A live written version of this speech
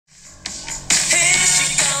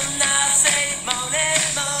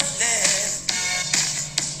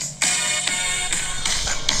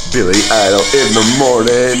Billy Idol in the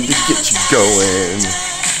morning to get you going.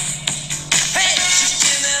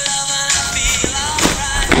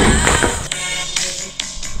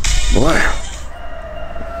 Boy.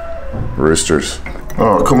 Roosters.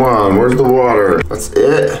 Oh, come on, where's the water? That's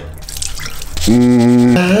it.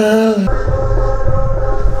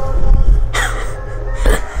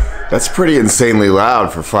 That's pretty insanely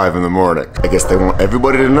loud for 5 in the morning. I guess they want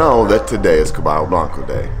everybody to know that today is Caballo Blanco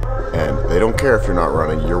Day. And they don't care if you're not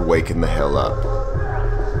running, you're waking the hell up.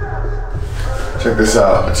 Check this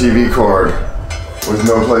out, a TV cord with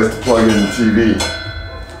no place to plug in the TV.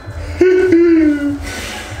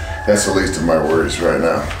 That's the least of my worries right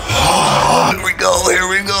now. Here we go, here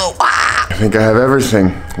we go. I think I have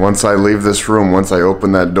everything. Once I leave this room, once I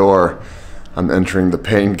open that door, I'm entering the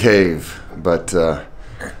pain cave. But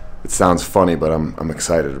it sounds funny, but I'm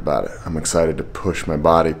excited about it. I'm excited to push my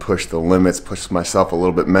body, push the limits, push myself a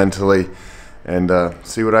little bit mentally, and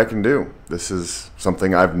see what I can do. This is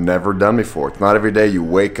something I've never done before. It's not every day you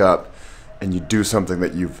wake up and you do something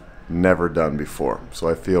that you've never done before. So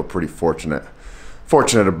I feel pretty fortunate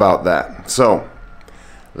about that. So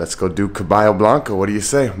let's go do Caballo Blanco. What do you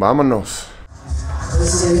say? Vámonos.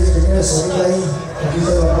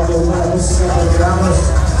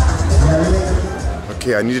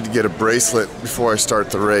 Okay, I needed to get a bracelet before I start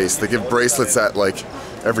the race. They give bracelets at like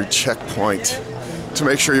every checkpoint to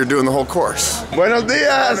make sure you're doing the whole course. Buenos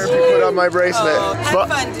dias! If you put on my bracelet. Have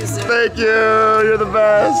fun, Duzer. Thank you, you're the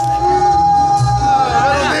best.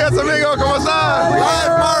 Buenos dias, amigo, ¿cómo estás?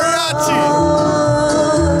 Live mariachi!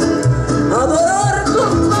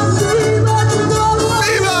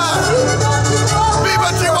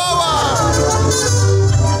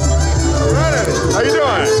 How you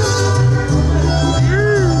doing?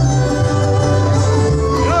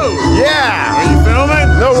 Yeah! Are you filming?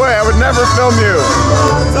 No way, I would never film you.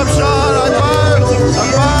 What's up, Sean? I'm fine.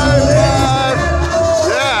 I'm fine.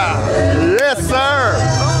 Yeah. Yes, sir.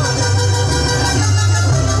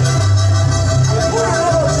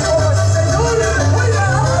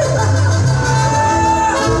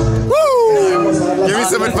 Woo! Give me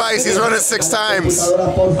some advice. He's run it 6 times.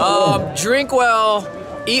 Drink well,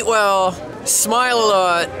 eat well, smile a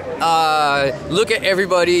lot, look at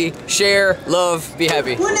everybody, share, love, be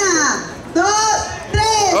happy. All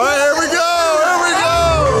right, here we go, here we go!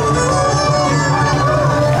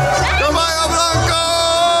 Caballo Blanco!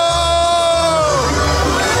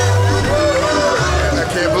 I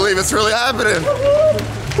can't believe it's really happening.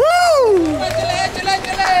 Woo!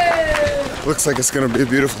 Looks like it's gonna be a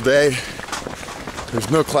beautiful day. There's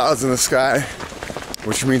no clouds in the sky,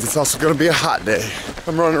 which means it's also gonna be a hot day.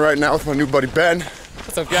 I'm running right now with my new buddy Ben.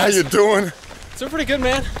 What's up, guys? How you doing? Doing pretty good,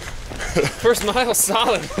 man. First mile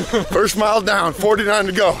solid. First mile down, 49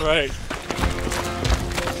 to go. Right.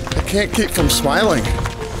 I can't keep from smiling.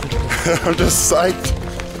 I'm just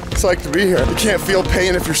psyched to be here. You can't feel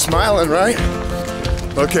pain if you're smiling, right?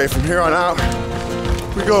 Okay, from here on out,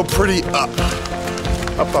 we go pretty up.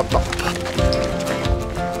 Up, up, up.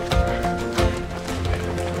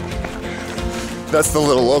 That's the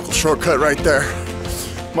little local shortcut right there.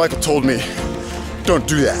 Michael told me, don't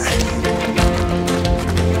do that.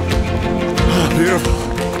 Oh, beautiful.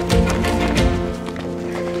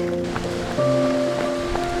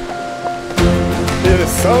 It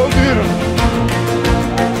is so beautiful.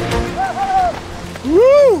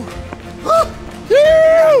 Woo! Woo!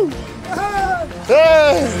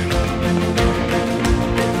 Hey!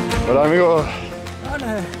 Hola, amigo.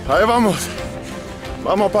 Ahí vamos.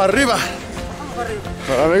 Vamos para arriba.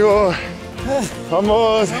 Hola, amigo.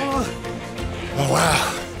 Vamos. Oh,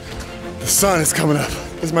 wow. The sun is coming up.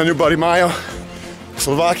 This is my new buddy Mayo.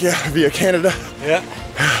 Slovakia via Canada. Yeah.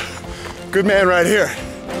 Good man right here.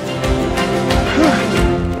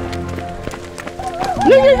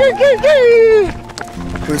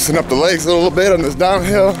 Loosen up the legs a little bit on this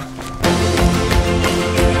downhill.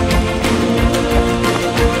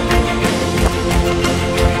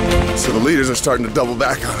 So the leaders are starting to double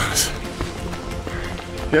back on us.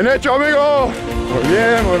 Bien hecho, amigo! Muy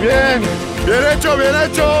bien, muy bien. Bien hecho, bien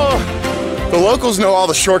hecho! The locals know all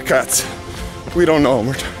the shortcuts. We don't know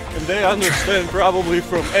them. And they understand probably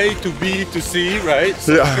from A to B to C, right?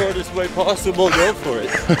 So Yeah. the shortest way possible, go for it.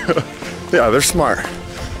 Yeah, they're smart.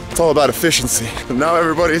 It's all about efficiency. And now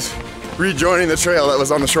everybody's rejoining the trail that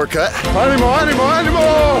was on the shortcut. Animo, animo,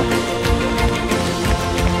 animo!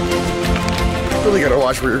 Really gotta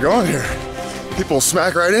watch where you're going here. People will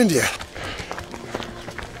smack right into you.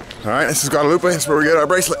 All right, this is Guadalupe. That's where we get our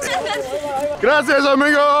bracelet. Gracias,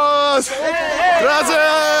 amigos!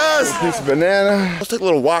 Gracias! Piece of banana. Let's take a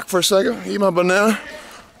little walk for a second. Eat my banana.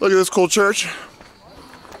 Look at this cool church.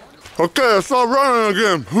 Okay, let's start running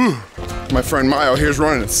again. Whew. My friend Mayo here's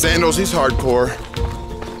running in sandals. He's hardcore.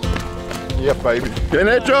 Yep, baby. Bien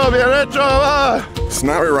hecho, bien hecho. Ah. So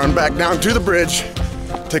now we run back down to the bridge,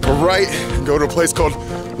 take a right, and go to a place called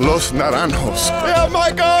Los Naranjos. Yeah,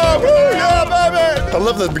 Michael! Woo, yeah, baby! I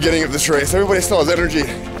love the beginning of this race. Everybody still has energy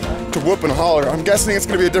to whoop and holler. I'm guessing it's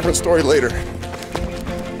gonna be a different story later.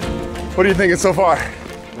 What are you thinking so far?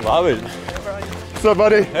 Love it. What's up,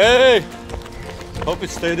 buddy? Hey! Hope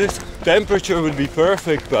it stay this temperature would be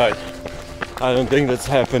perfect, but I don't think that's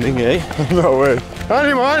happening, eh? No way.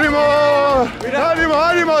 ¡Ánimo, ánimo! ¡Ánimo,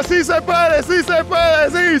 ánimo! ¡Sí se puede! ¡Sí se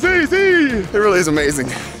puede! ¡Sí, sí, sí! It really is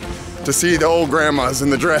amazing to see the old grandmas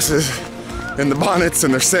in the dresses and the bonnets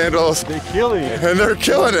and their sandals. They're killing it. And they're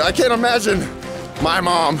killing it. I can't imagine my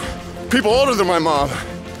mom, people older than my mom,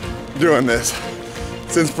 doing this.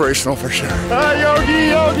 It's inspirational for sure. Hey,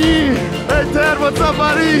 Yogi, Yogi! Hey, Ted, what's up,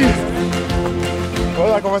 buddy?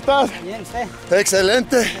 Hola, ¿cómo estás? Bien, ¿usted?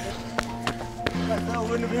 Excelente.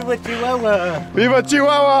 Bueno, viva Chihuahua. ¡Viva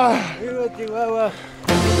Chihuahua! Viva Chihuahua.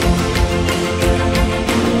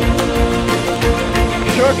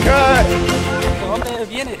 Shortcut. ¿De dónde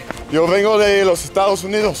viene? Yo vengo de los Estados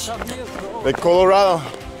Unidos, de Colorado.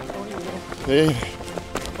 Sí.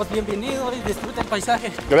 Pues bienvenido y disfruta el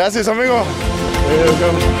paisaje. Gracias, amigo.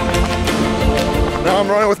 Now I'm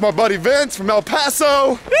running with my buddy Vince from El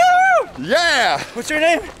Paso. Woo! Yeah! What's your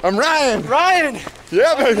name? I'm Ryan. Ryan!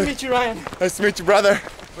 Yeah, Nice to baby. meet you, Ryan. Nice to meet you, brother.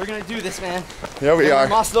 We're gonna do this, man. Yeah, we are.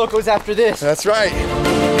 Los Locos after this. That's right.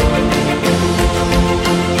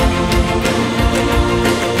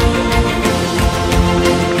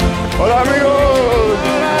 Hola, amigos.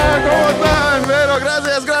 Hola, ¿cómo están? Bueno,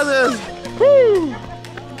 gracias, gracias. Woo.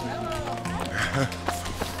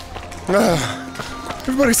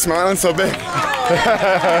 Everybody's smiling so big.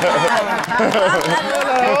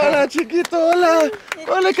 Hola, hola, chiquito, hola.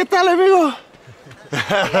 Hola, ¿qué tal, amigo?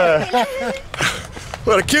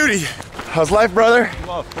 What a cutie. How's life, brother?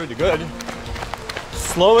 Well, pretty good.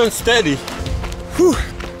 Slow and steady. Whew.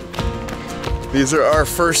 These are our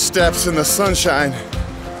first steps in the sunshine.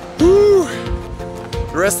 Woo.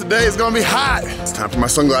 The rest of the day is gonna be hot. It's time for my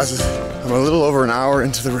sunglasses. I'm a little over an hour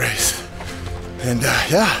into the race. And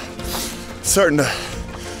yeah, it's starting to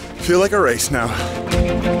feel like a race now.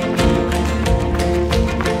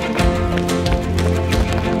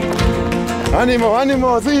 Ánimo,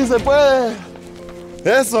 ánimo, sí se puede.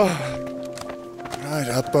 Eso. Right,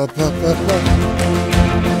 up, up, up, up, up.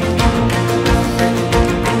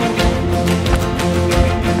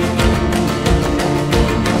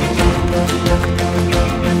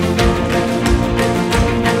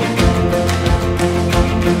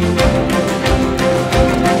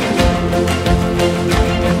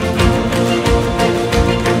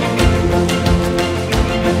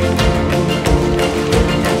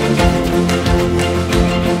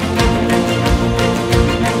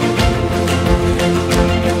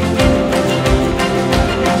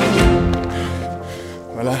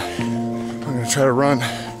 Try to run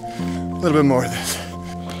a little bit more of this.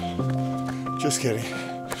 Just kidding.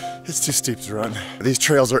 It's too steep to run. These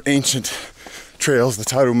trails are ancient trails the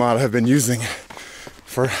Tarahumara have been using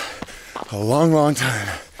for a long, long time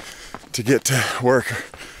to get to work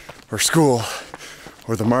or school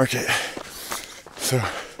or the market. So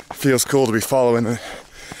it feels cool to be following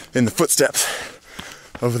in the footsteps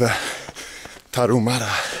of the Tarahumara.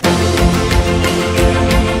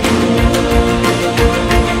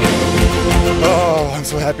 Oh, I'm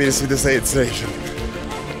so happy to see this aid station.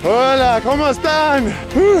 Hola, ¿cómo están?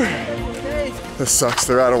 Whew. This sucks,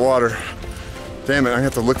 they're out of water. Damn it, I'm gonna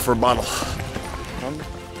have to look for a bottle.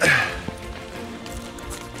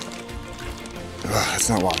 Oh, that's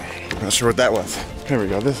not water. I'm not sure what that was. Here we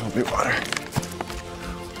go, this will be water.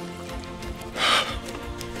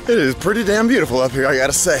 It is pretty damn beautiful up here, I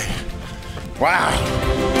gotta say. Wow.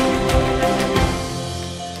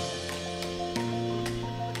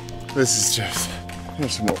 This is just,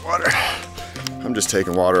 here's some more water. I'm just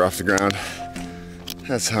taking water off the ground.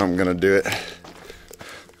 That's how I'm gonna do it.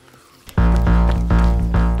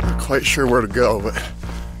 Not quite sure where to go, but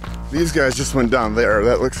these guys just went down there.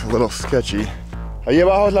 That looks a little sketchy. Ahí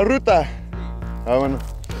abajo es la ruta. Ah, bueno.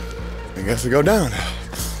 I guess I go down.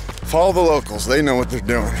 Follow the locals, they know what they're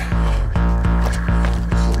doing.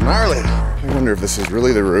 This is gnarly. I wonder if this is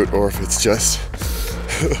really the route or if it's just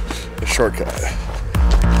a shortcut.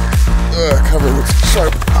 Cover looks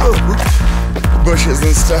sharp. Oh, bushes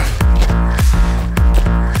and stuff.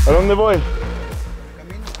 ¿A dónde voy?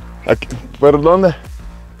 Aquí. ¿Pero dónde?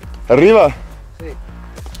 ¿Arriba? Sí.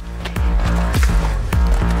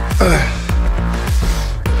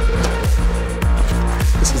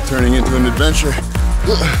 This is turning into an adventure.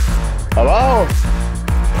 Hello.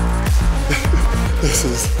 This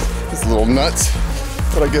is a little nuts,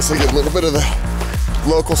 but I guess I get a little bit of the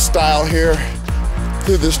local style here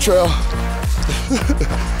through this trail.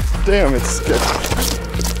 Damn, it's good.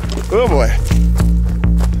 Oh boy.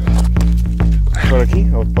 ¿Por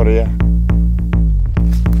aquí o por allá?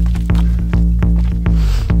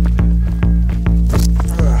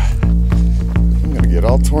 I'm gonna get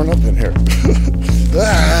all torn up in here.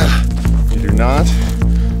 You do not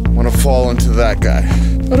want to fall into that guy.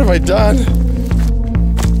 What have I done?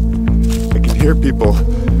 I can hear people,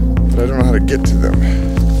 but I don't know how to get to them.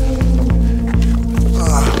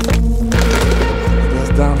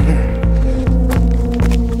 That's down here.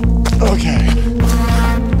 Okay.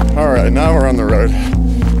 All right, now we're on the road.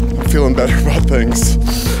 I'm feeling better about things.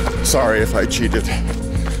 Sorry if I cheated.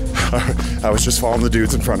 I was just following the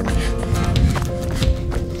dudes in front of me.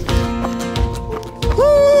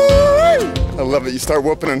 I love it. You start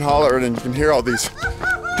whooping and hollering and you can hear all these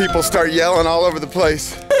people start yelling all over the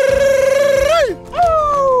place.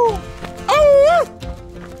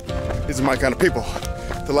 These are my kind of people.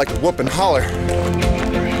 They like to whoop and holler.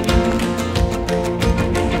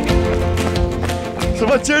 So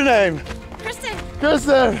what's your name? Kristen.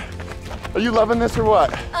 Kristen. Are you loving this or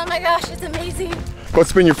what? Oh my gosh, it's amazing.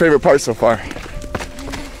 What's been your favorite part so far?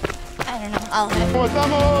 I don't know, all of it.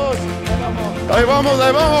 ¡Vamos! ¡Ahí vamos,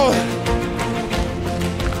 ahí vamos!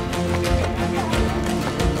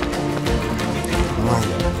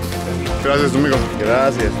 Gracias, amigo.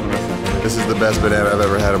 Gracias. This is the best banana I've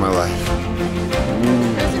ever had in my life.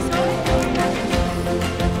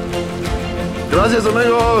 Gracias,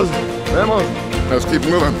 amigos. Vamos. Let's keep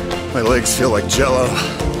moving. My legs feel like jello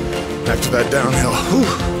after that downhill. Whew.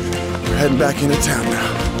 We're heading back into town now.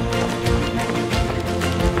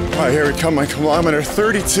 All right, here we come, my kilometer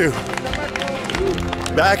 32.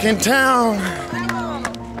 Back in town.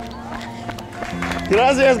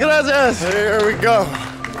 Gracias, gracias. Here we go.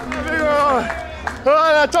 Amigo.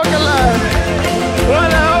 Hola, tócala.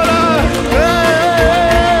 Hola, hola. Hey.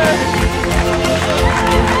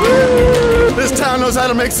 This town knows how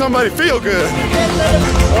to make somebody feel good.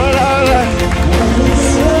 Hola, hola.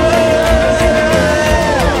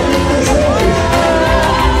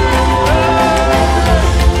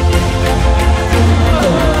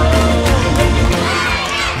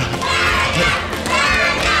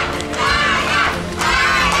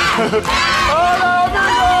 Hola,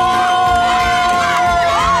 amigo!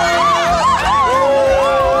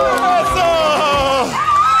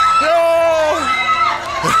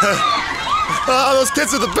 Oh, those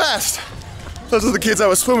kids are the best. Those are the kids I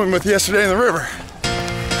was swimming with yesterday in the river.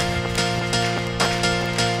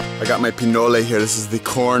 I got my pinole here. This is the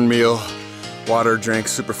cornmeal water drink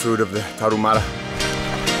superfood of the Tarahumara.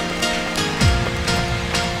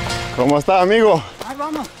 ¿Cómo está, amigo? Ahí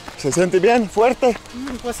vamos. ¿Se siente bien? ¿Fuerte?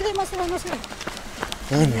 Pues sí, más o menos sí.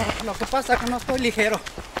 Lo que pasa es que no estoy ligero,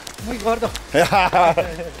 muy gordo.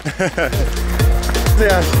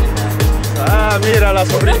 Ah, mira, la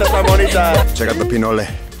sobrita está bonita. Check out the pinole.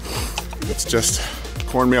 It's just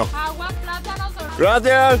cornmeal.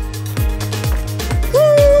 Gracias.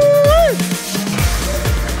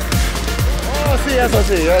 Oh, sí, eso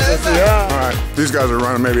sí, eso sí. All right, these guys are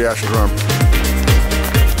running, maybe I should run.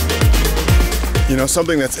 You know,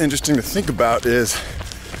 something that's interesting to think about is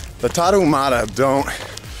the Tarahumara don't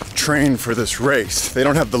train for this race. They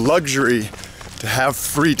don't have the luxury to have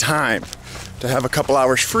free time, to have a couple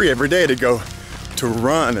hours free every day to go to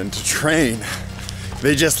run and to train.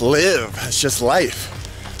 They just live. It's just life.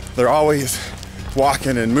 They're always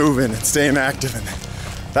walking and moving and staying active, and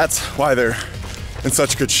that's why they're in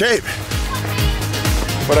such good shape.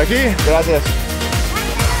 Por aquí, gracias.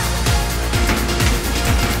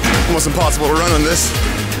 Almost impossible to run on this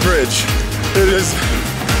bridge. It is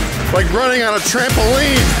like running on a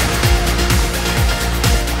trampoline.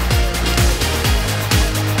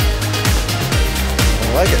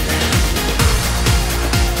 I like it.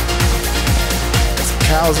 Some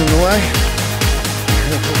cows in the way.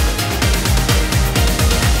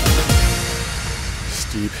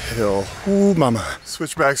 Steep hill. Ooh, mama.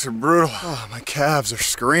 Switchbacks are brutal. Oh, my calves are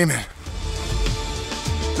screaming.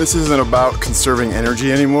 This isn't about conserving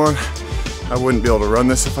energy anymore. I wouldn't be able to run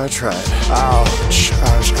this if I tried. Ouch,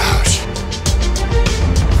 ouch, ouch.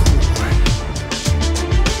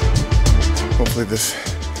 Hopefully this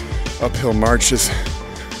uphill march is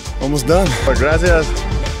almost done. Gracias.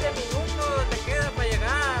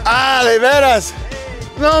 Ah, de veras.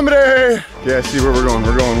 No, hombre. Yeah, I see where we're going.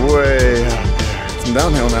 We're going way out there. It's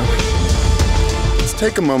downhill now. Let's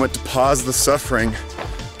take a moment to pause the suffering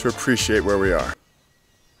to appreciate where we are.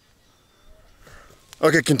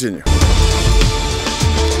 Okay, continue.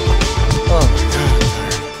 Oh my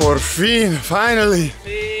God. Por fin, finally.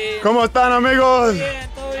 ¿Cómo están, amigos?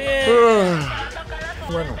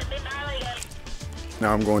 Bueno.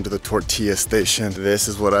 Now I'm going to the tortilla station. This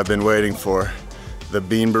is what I've been waiting for. The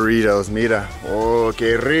bean burritos. Mira. Oh,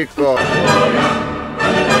 qué rico.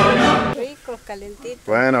 Rico, calentito.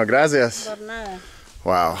 Bueno, gracias. Por nada.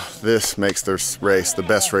 Wow, this makes this race the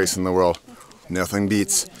best race in the world. Nothing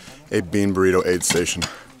beats a bean burrito aid station.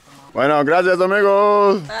 Bueno, gracias,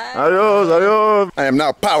 amigos. Adiós, adiós. I am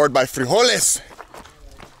now powered by frijoles.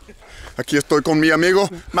 Aquí estoy con mi amigo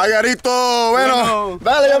Margarito. Bueno,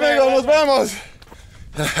 dale, amigo, nos vemos.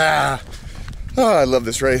 Oh, I love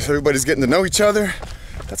this race. Everybody's getting to know each other.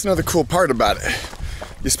 That's another cool part about it.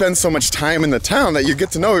 You spend so much time in the town that you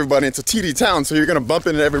get to know everybody. It's a TD town, so you're gonna bump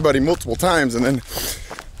into everybody multiple times, and then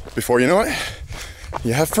before you know it,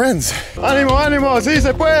 you have friends. Ánimo, ánimo, sí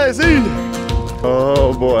se puede, sí.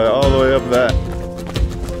 Oh boy, all the way up that.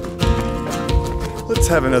 Let's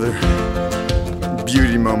have another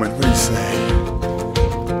beauty moment. What do you say?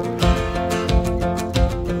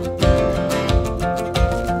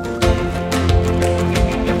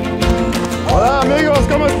 Hola amigos,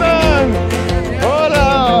 ¿cómo están?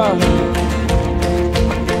 Hola.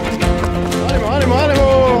 Ánimo, ánimo, ánimo.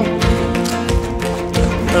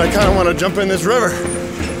 And I kind of want to jump in this river.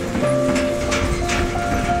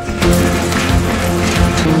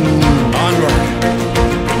 Onward.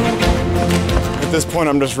 At this point,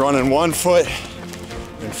 I'm just running one foot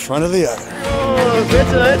in front of the other. Oh,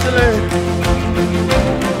 échale, échale.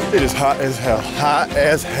 It is hot as hell. Hot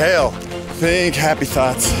as hell. Think happy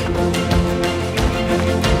thoughts.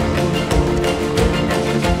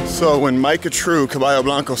 So when Micah True, Caballo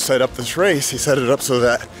Blanco, set up this race, he set it up so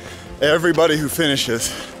that everybody who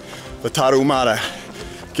finishes the Tarahumara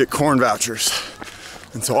get corn vouchers.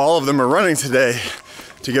 And so all of them are running today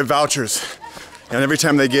to get vouchers. And every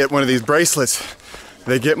time they get one of these bracelets,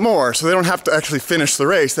 they get more. So they don't have to actually finish the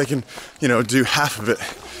race. They can, you know, do half of it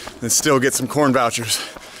and still get some corn vouchers.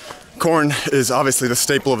 Corn is obviously the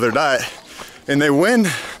staple of their diet. And they win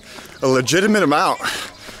a legitimate amount.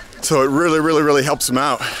 So it really, really, really helps them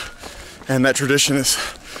out. And that tradition is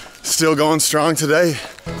still going strong today.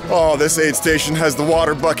 Oh, this aid station has the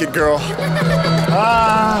water bucket, girl.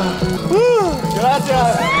 Ah, woo,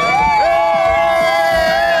 gracias.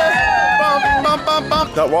 Bum, bum, bum,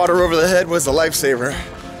 bum. That water over the head was a lifesaver.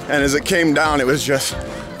 And as it came down, it was just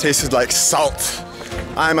tasted like salt.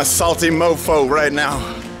 I'm a salty mofo right now.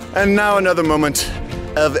 And now another moment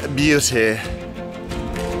of beauty.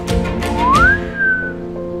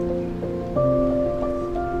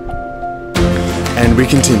 And we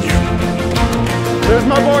continue. There's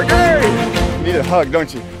my boy Gary! You need a hug,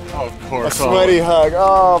 don't you? Oh, of course. A sweaty hug.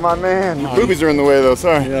 Oh, my man. Your boobies are in the way, though.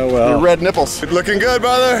 Sorry. Yeah, well. Your red nipples. Looking good,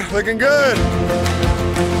 brother. Looking good.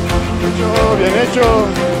 Hecho, bien hecho.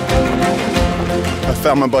 I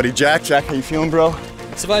found my buddy Jack. Jack, how you feeling, bro?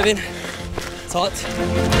 Surviving. It's hot.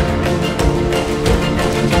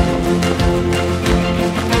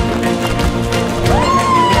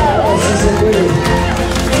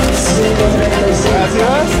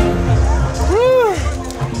 Gracias. Woo.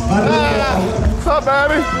 What's up,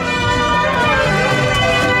 baby?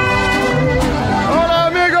 Hola,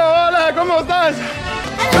 amigo. Hola, ¿cómo estás?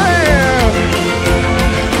 Bam.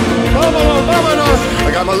 Vámonos, vámonos.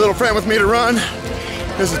 I got my little friend with me to run.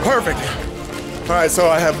 This is perfect. All right, so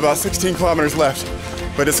I have about 16 kilometers left,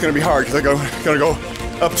 but it's gonna be hard because I'm gonna go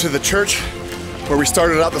up to the church where we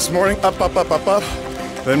started out this morning, up,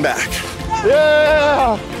 then back.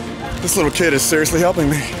 Yeah! This little kid is seriously helping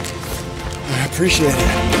me. I appreciate it.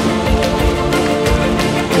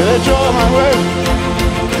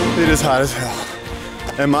 It is hot as hell,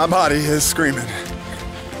 and my body is screaming.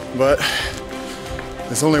 But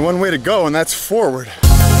there's only one way to go, and that's forward.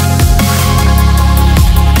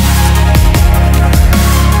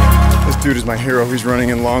 This dude is my hero. He's running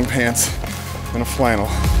in long pants and a flannel.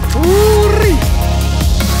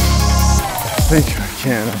 I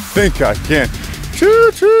think I can.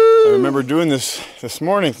 Choo-choo! I remember doing this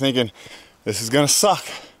morning thinking, this is gonna suck.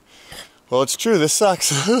 Well, it's true, this sucks.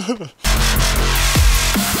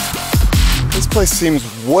 This place seems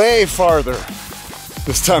way farther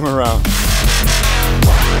this time around.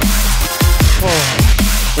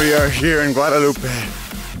 Oh, we are here in Guadalupe.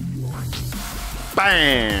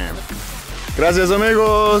 Bam! Gracias,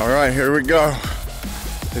 amigos! All right, here we go.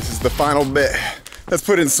 This is the final bit. Let's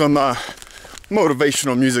put in some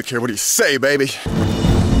motivational music here. What do you say, baby?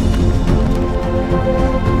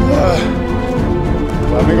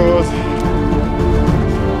 Hola, amigos.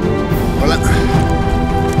 Hola.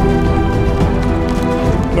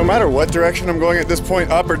 No matter what direction I'm going at this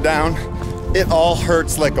point, up or down, it all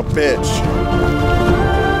hurts like a bitch.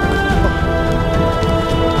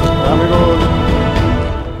 Vamos!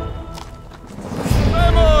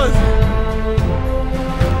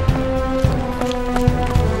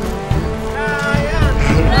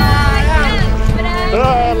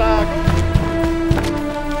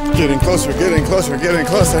 Getting closer, getting closer, getting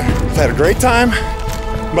closer. I've had a great time,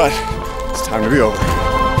 but it's time to be over.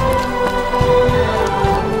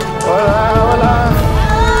 Hola, hola.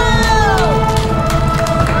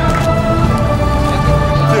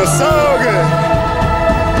 Feels so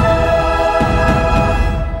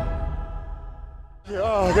good.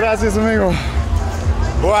 Oh, gracias, amigo.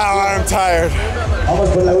 Wow, I'm tired.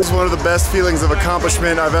 It's one of the best feelings of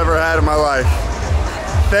accomplishment I've ever had in my life.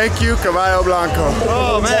 Thank you, Caballo Blanco.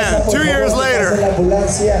 Oh man, 2 years later.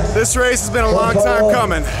 This race has been a long time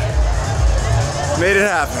coming. Made it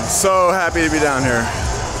happen. So happy to be down here.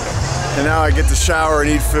 And now I get to shower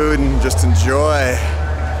and eat food and just enjoy.